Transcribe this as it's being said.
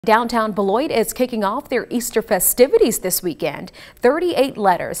Downtown Beloit is kicking off their Easter festivities this weekend. 38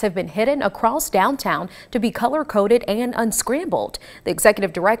 letters have been hidden across downtown to be color-coded and unscrambled. The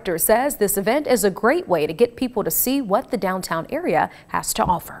executive director says this event is a great way to get people to see what the downtown area has to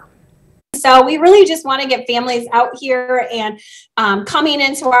offer. So we really just want to get families out here and coming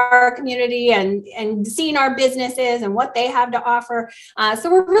into our community and seeing our businesses and what they have to offer.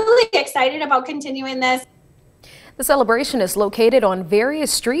 So we're really excited about continuing this. The celebration is located on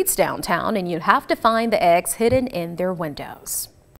various streets downtown, and you have to find the eggs hidden in their windows.